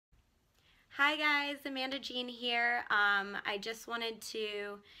Hi guys, Amanda Jean here. I just wanted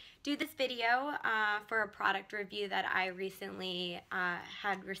to do this video for a product review that I recently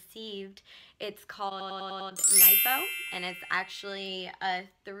had received. It's called Naipo, and it's actually a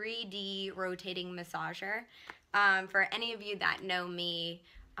 3D rotating massager. For any of you that know me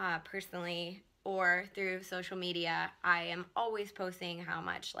personally or through social media, I am always posting how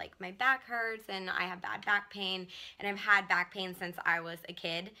much like my back hurts and I have bad back pain, and I've had back pain since I was a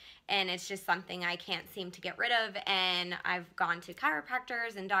kid, and it's just something I can't seem to get rid of. And I've gone to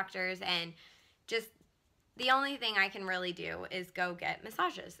chiropractors and doctors, and just the only thing I can really do is go get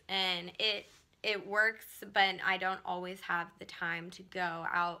massages, and it works, but I don't always have the time to go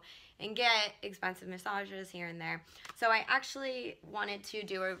out and get expensive massages here and there. So I actually wanted to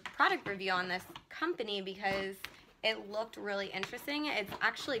do a product review on this company because it looked really interesting. It's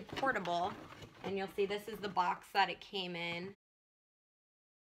actually portable, and you'll see this is the box that it came in.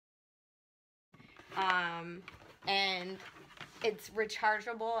 And it's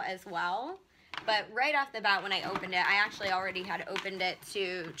rechargeable as well. But right off the bat when I opened it, I actually already had opened it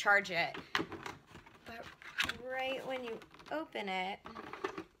to charge it. But right when you open it,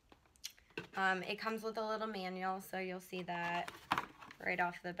 it comes with a little manual, so you'll see that right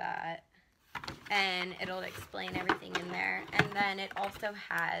off the bat. And it'll explain everything in there. And then it also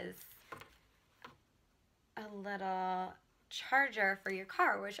has a little charger for your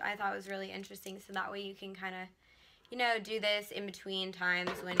car, which I thought was really interesting, so that way you can kind of, you know, do this in between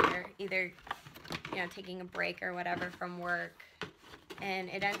times when you're either, you know, taking a break or whatever from work. And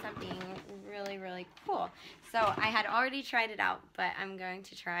it ends up being really, really cool. So I had already tried it out, but I'm going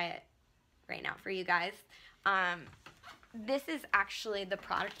to try it right now for you guys. This is actually the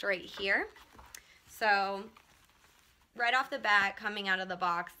product right here. So right off the bat, coming out of the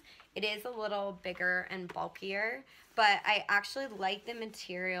box, it is a little bigger and bulkier, but I actually like the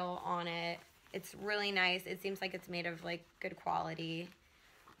material on it. It's really nice. It seems like it's made of like good quality.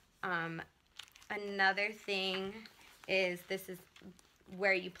 Another thing is this is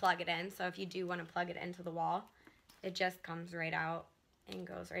where you plug it in. So if you do want to plug it into the wall, it just comes right out and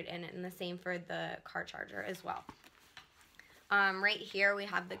goes right in. And the same for the car charger as well. Right here we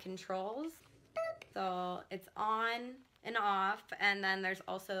have the controls. So it's on and off, and then there's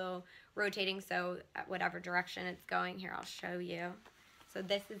also rotating, so at whatever direction it's going. Here, I'll show you. So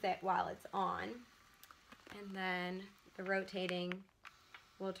this is it while it's on, and then the rotating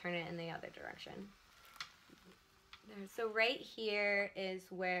will turn it in the other direction. So right here is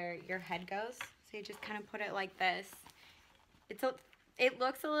where your head goes. So you just kind of put it like this. It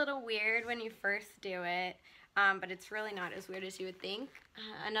looks a little weird when you first do it, but it's really not as weird as you would think.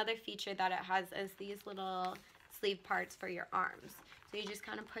 Another feature that it has is these little sleeve parts for your arms. So you just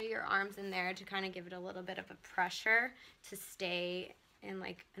kind of put your arms in there to kind of give it a little bit of a pressure to stay in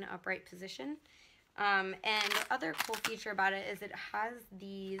like an upright position. And the other cool feature about it is it has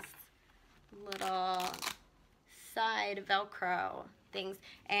these little side Velcro things,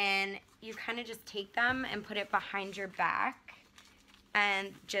 and you kind of just take them and put it behind your back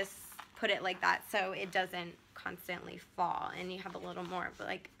and just put it like that so it doesn't constantly fall, and you have a little more of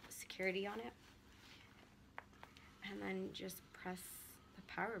like security on it. And then just press the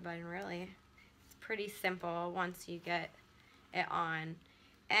power button. Really, it's pretty simple once you get it on,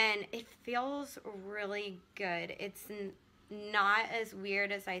 and it feels really good. It's not as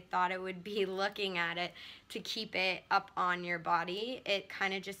weird as I thought it would be looking at it to keep it up on your body. It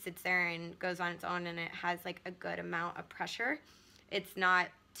kind of just sits there and goes on its own, and it has like a good amount of pressure. It's not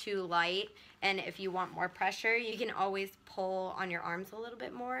too light, and if you want more pressure, you can always pull on your arms a little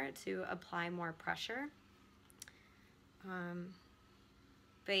bit more to apply more pressure.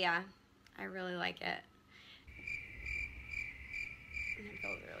 But yeah, I really like it. And it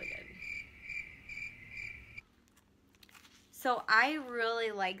feels really good. So I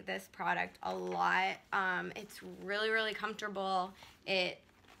really like this product a lot. It's really, really comfortable. It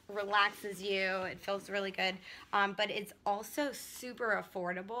relaxes you. It feels really good. But it's also super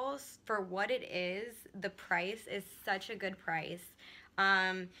affordable for what it is. The price is such a good price.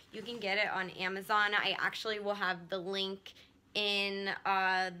 You can get it on Amazon. I actually will have the link in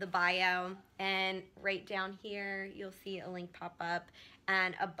the bio, and right down here you'll see a link pop up,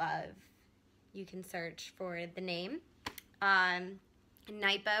 and above you can search for the name.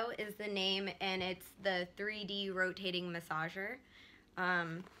 Naipo is the name, and it's the 3D rotating massager.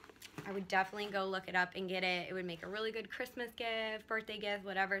 I would definitely go look it up and get it. It would make a really good Christmas gift, birthday gift,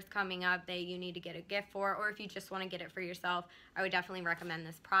 whatever's coming up that you need to get a gift for, or if you just want to get it for yourself, I would definitely recommend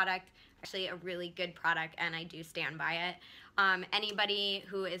this product. Actually a really good product, and I do stand by it. Anybody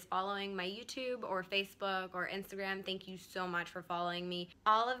who is following my YouTube or Facebook or Instagram, thank you so much for following me.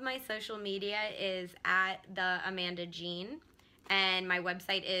 All of my social media is at the Amanda Jean, and my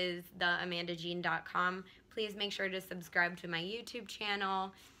website is theamandajean.com. Please make sure to subscribe to my YouTube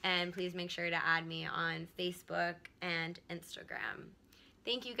channel, and please make sure to add me on Facebook and Instagram.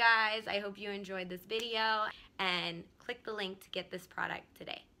 Thank you guys. I hope you enjoyed this video, and click the link to get this product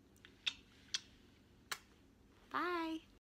today. Bye.